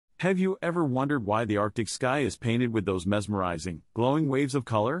Have you ever wondered why the Arctic sky is painted with those mesmerizing, glowing waves of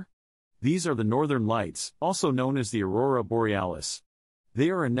color? These are the northern lights, also known as the Aurora Borealis.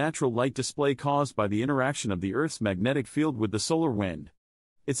 They are a natural light display caused by the interaction of the Earth's magnetic field with the solar wind.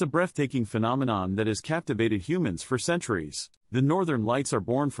 It's a breathtaking phenomenon that has captivated humans for centuries. The northern lights are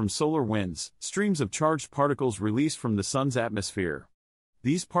born from solar winds, streams of charged particles released from the sun's atmosphere.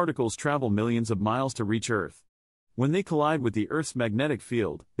 These particles travel millions of miles to reach Earth. When they collide with the Earth's magnetic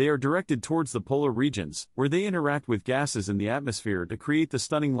field, they are directed towards the polar regions, where they interact with gases in the atmosphere to create the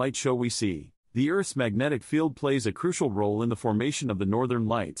stunning light show we see. The Earth's magnetic field plays a crucial role in the formation of the northern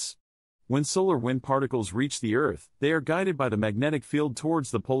lights. When solar wind particles reach the Earth, they are guided by the magnetic field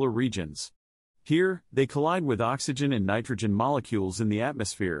towards the polar regions. Here, they collide with oxygen and nitrogen molecules in the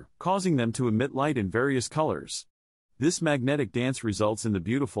atmosphere, causing them to emit light in various colors. This magnetic dance results in the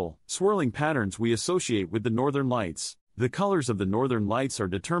beautiful, swirling patterns we associate with the northern lights. The colors of the northern lights are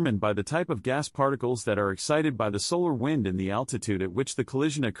determined by the type of gas particles that are excited by the solar wind and the altitude at which the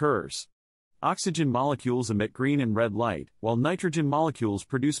collision occurs. Oxygen molecules emit green and red light, while nitrogen molecules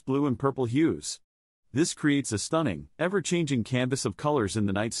produce blue and purple hues. This creates a stunning, ever-changing canvas of colors in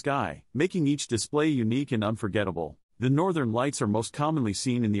the night sky, making each display unique and unforgettable. The northern lights are most commonly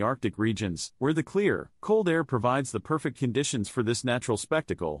seen in the Arctic regions, where the clear, cold air provides the perfect conditions for this natural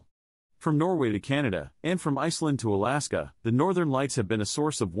spectacle. From Norway to Canada, and from Iceland to Alaska, the northern lights have been a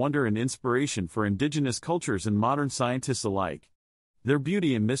source of wonder and inspiration for indigenous cultures and modern scientists alike. Their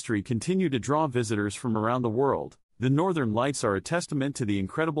beauty and mystery continue to draw visitors from around the world. The northern lights are a testament to the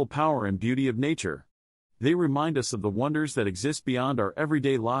incredible power and beauty of nature. They remind us of the wonders that exist beyond our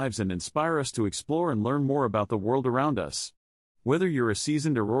everyday lives and inspire us to explore and learn more about the world around us. Whether you're a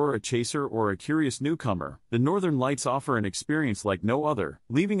seasoned aurora chaser or a curious newcomer, the northern lights offer an experience like no other,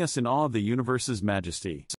 leaving us in awe of the universe's majesty.